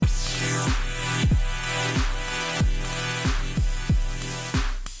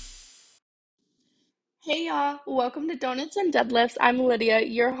y'all, welcome to Donuts and Deadlifts. I'm Lydia,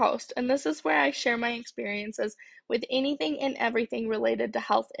 your host, and this is where I share my experiences with anything and everything related to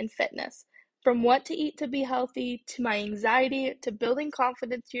health and fitness. From what to eat to be healthy, to my anxiety, to building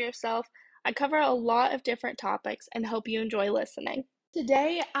confidence in yourself, I cover a lot of different topics and hope you enjoy listening.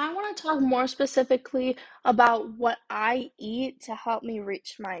 Today, I want to talk more specifically about what I eat to help me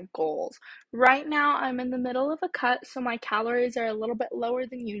reach my goals. Right now, I'm in the middle of a cut, so my calories are a little bit lower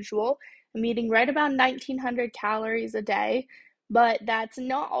than usual. I'm eating right about 1900 calories a day, but that's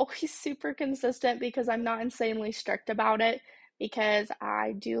not always super consistent because I'm not insanely strict about it because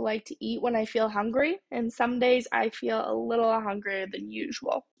I do like to eat when I feel hungry, and some days I feel a little hungrier than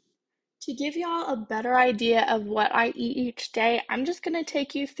usual. To give y'all a better idea of what I eat each day, I'm just going to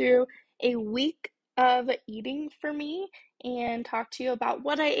take you through a week of eating for me and talk to you about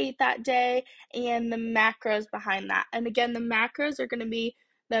what I ate that day and the macros behind that. And again, the macros are going to be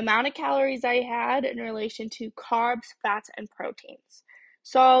the amount of calories I had in relation to carbs, fats, and proteins.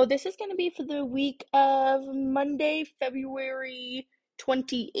 So this is going to be for the week of Monday, February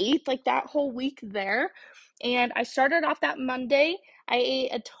 28th, like that whole week there. And I started off that Monday. I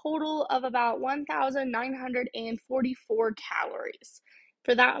ate a total of about 1,944 calories.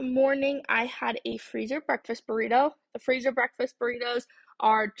 For that morning, I had a freezer breakfast burrito. The freezer breakfast burritos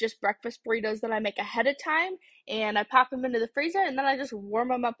are just breakfast burritos that I make ahead of time, and I pop them into the freezer, and then I just warm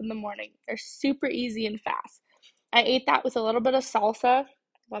them up in the morning. They're super easy and fast. I ate that with a little bit of salsa.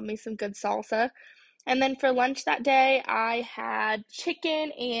 Love me some good salsa. And then for lunch that day, I had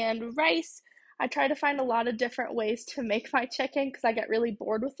chicken and rice. I try to find a lot of different ways to make my chicken because I get really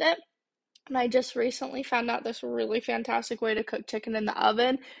bored with it. And I just recently found out this really fantastic way to cook chicken in the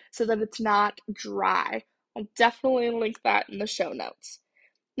oven so that it's not dry. I'll definitely link that in the show notes.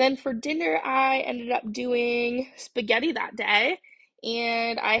 Then for dinner, I ended up doing spaghetti that day,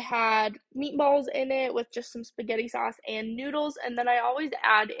 and I had meatballs in it with just some spaghetti sauce and noodles, and then I always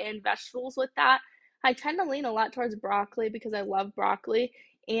add in vegetables with that. I tend to lean a lot towards broccoli because I love broccoli,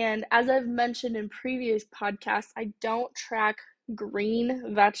 and as I've mentioned in previous podcasts, I don't track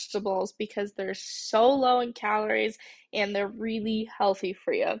green vegetables because they're so low in calories and they're really healthy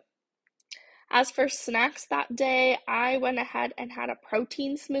for you. As for snacks that day, I went ahead and had a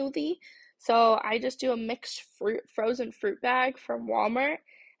protein smoothie. So I just do a mixed fruit, frozen fruit bag from Walmart.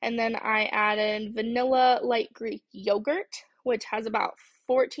 And then I added vanilla light Greek yogurt, which has about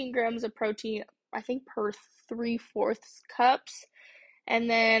 14 grams of protein, I think per 3/4 cups. And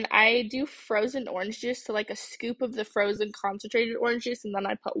then I do frozen orange juice, so like a scoop of the frozen concentrated orange juice, and then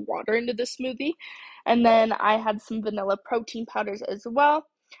I put water into the smoothie. And then I had some vanilla protein powders as well.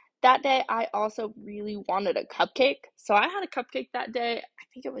 That day, I also really wanted a cupcake. So I had a cupcake that day. I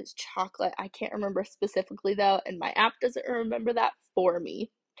think it was chocolate. I can't remember specifically though, and my app doesn't remember that for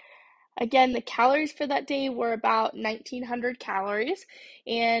me. Again, the calories for that day were about 1900 calories,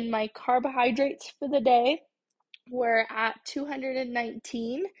 and my carbohydrates for the day were at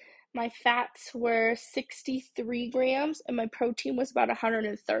 219. My fats were 63 grams, and my protein was about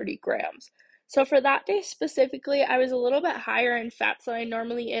 130 grams. So for that day specifically, I was a little bit higher in fats than I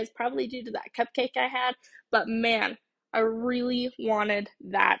normally is, probably due to that cupcake I had. But man, I really wanted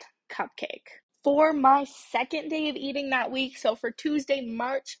that cupcake. For my second day of eating that week, so for Tuesday,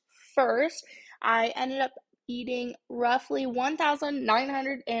 March 1st, I ended up eating roughly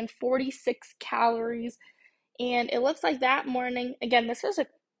 1,946 calories, and it looks like that morning, again, this was a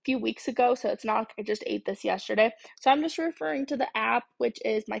few weeks ago, so it's not like I just ate this yesterday. So I'm just referring to the app, which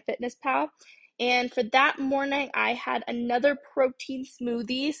is MyFitnessPal. And for that morning, I had another protein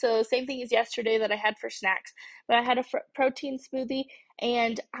smoothie. So same thing as yesterday that I had for snacks, but I had a protein smoothie,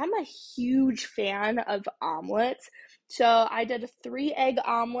 and I'm a huge fan of omelets. So I did a 3 egg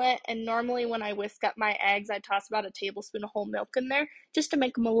omelet, and normally when I whisk up my eggs, I toss about a tablespoon of whole milk in there just to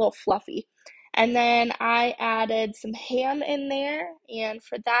make them a little fluffy. And then I added some ham in there, and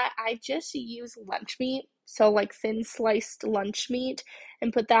for that, I just use lunch meat, so like thin sliced lunch meat,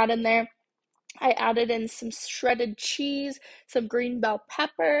 and put that in there. I added in some shredded cheese, some green bell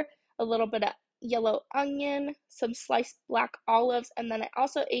pepper, a little bit of yellow onion, some sliced black olives, and then I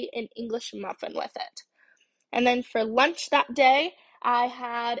also ate an English muffin with it. And then for lunch that day, I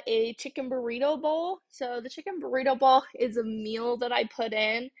had a chicken burrito bowl. So the chicken burrito bowl is a meal that I put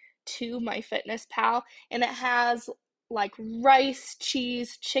in to MyFitnessPal, and it has like rice,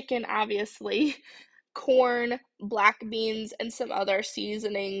 cheese, chicken, obviously, corn, black beans, and some other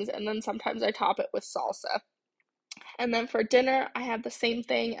seasonings, and then sometimes I top it with salsa. And then for dinner, I had the same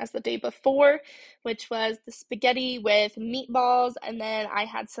thing as the day before, which was the spaghetti with meatballs, and then I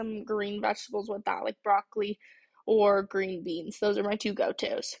had some green vegetables with that, like broccoli or green beans. Those are my two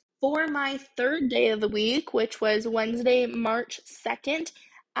go-tos. For my third day of the week, which was Wednesday, March 2nd,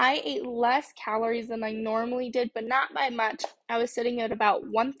 I ate less calories than I normally did, but not by much. I was sitting at about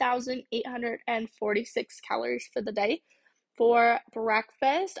 1,846 calories for the day. For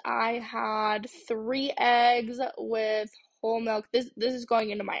breakfast, I had 3 eggs with whole milk. This is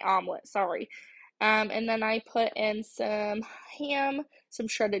going into my omelet, sorry. And then I put in some ham, some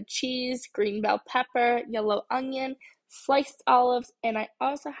shredded cheese, green bell pepper, yellow onion, sliced olives, and I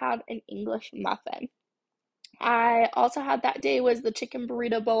also had an English muffin. I also had that day was the chicken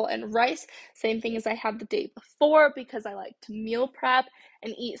burrito bowl and rice, same thing as I had the day before because I like to meal prep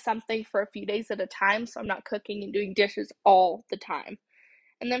and eat something for a few days at a time, so I'm not cooking and doing dishes all the time.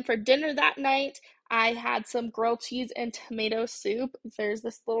 And then for dinner that night, I had some grilled cheese and tomato soup. There's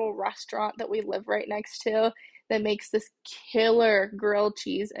this little restaurant that we live right next to that makes this killer grilled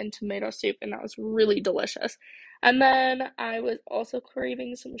cheese and tomato soup, and that was really delicious. And then I was also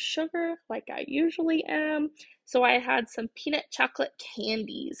craving some sugar, like I usually am. So I had some peanut chocolate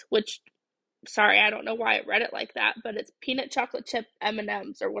candies, which, sorry, I don't know why I read it like that, but it's peanut chocolate chip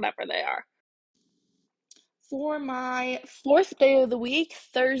M&Ms or whatever they are. For my fourth day of the week,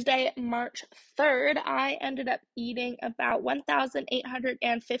 Thursday, March 3rd, I ended up eating about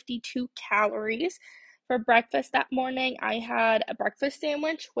 1,852 calories. For breakfast that morning, I had a breakfast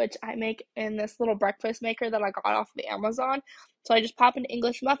sandwich, which I make in this little breakfast maker that I got off of Amazon. So I just pop an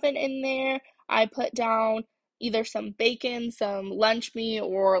English muffin in there. I put down either some bacon, some lunch meat,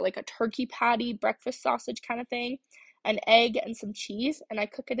 or like a turkey patty, breakfast sausage kind of thing, an egg, and some cheese, and I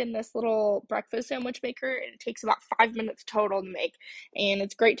cook it in this little breakfast sandwich maker, and it takes about 5 minutes total to make, and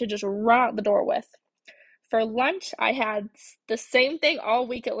it's great to just run out the door with. For lunch, I had the same thing all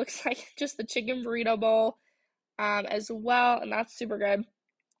week. It looks like just the chicken burrito bowl as well, and that's super good.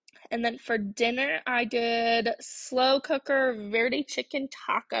 And then for dinner, I did slow cooker Verde chicken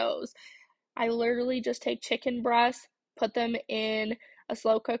tacos. I literally just take chicken breasts, put them in a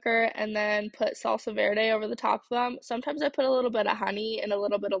slow cooker, and then put salsa verde over the top of them. Sometimes I put a little bit of honey and a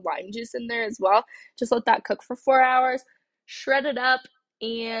little bit of lime juice in there as well. Just let that cook for 4 hours, shred it up,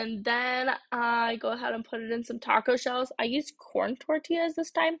 and then I go ahead and put it in some taco shells. I use corn tortillas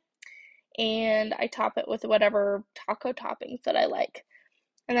this time, and I top it with whatever taco toppings that I like.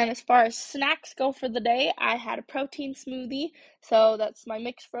 And then as far as snacks go for the day, I had a protein smoothie. So that's my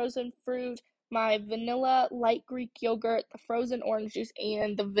mixed frozen fruit, my vanilla light Greek yogurt, the frozen orange juice,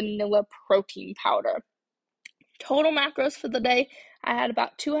 and the vanilla protein powder. Total macros for the day, I had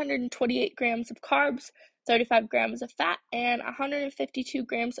about 228 grams of carbs, 35 grams of fat, and 152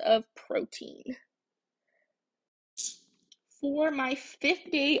 grams of protein. For my fifth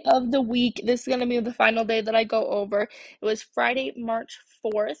day of the week, this is going to be the final day that I go over. It was Friday, March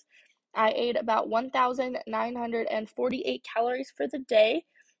 4th. I ate about 1,948 calories for the day.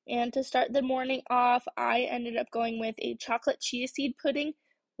 And to start the morning off, I ended up going with a chocolate chia seed pudding.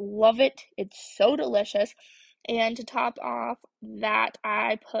 Love it. It's so delicious. And to top off that,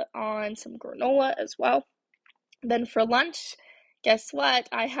 I put on some granola as well. Then for lunch, guess what?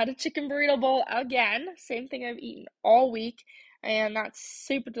 I had a chicken burrito bowl again. Same thing I've eaten all week, and that's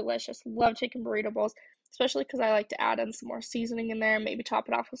super delicious. Love chicken burrito bowls, especially because I like to add in some more seasoning in there, maybe top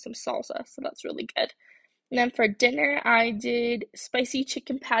it off with some salsa, so that's really good. And then for dinner, I did spicy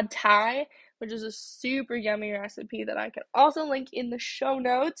chicken pad thai, which is a super yummy recipe that I can also link in the show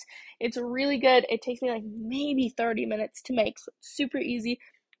notes. It's really good. It takes me like maybe 30 minutes to make, so it's super easy,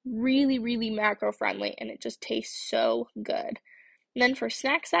 really, really macro friendly, and it just tastes so good. And then for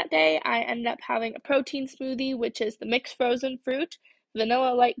snacks that day, I ended up having a protein smoothie, which is the mixed frozen fruit,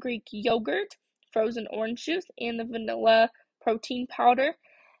 vanilla light Greek yogurt, frozen orange juice, and the vanilla protein powder.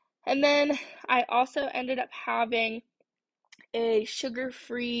 And then I also ended up having a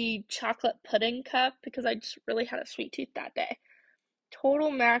sugar-free chocolate pudding cup because I just really had a sweet tooth that day.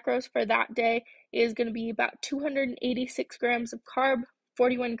 Total macros for that day is going to be about 286 grams of carb,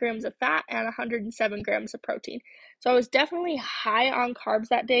 41 grams of fat, and 107 grams of protein. So I was definitely high on carbs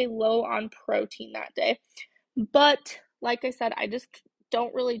that day, low on protein that day. But like I said, I just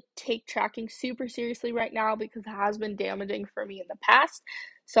don't really take tracking super seriously right now because it has been damaging for me in the past.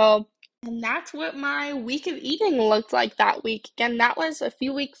 So, and that's what my week of eating looked like that week. Again, that was a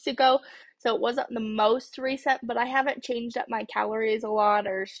few weeks ago, so it wasn't the most recent, but I haven't changed up my calories a lot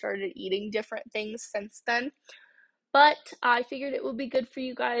or started eating different things since then. But I figured it would be good for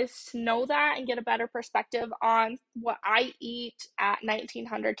you guys to know that and get a better perspective on what I eat at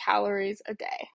 1,900 calories a day.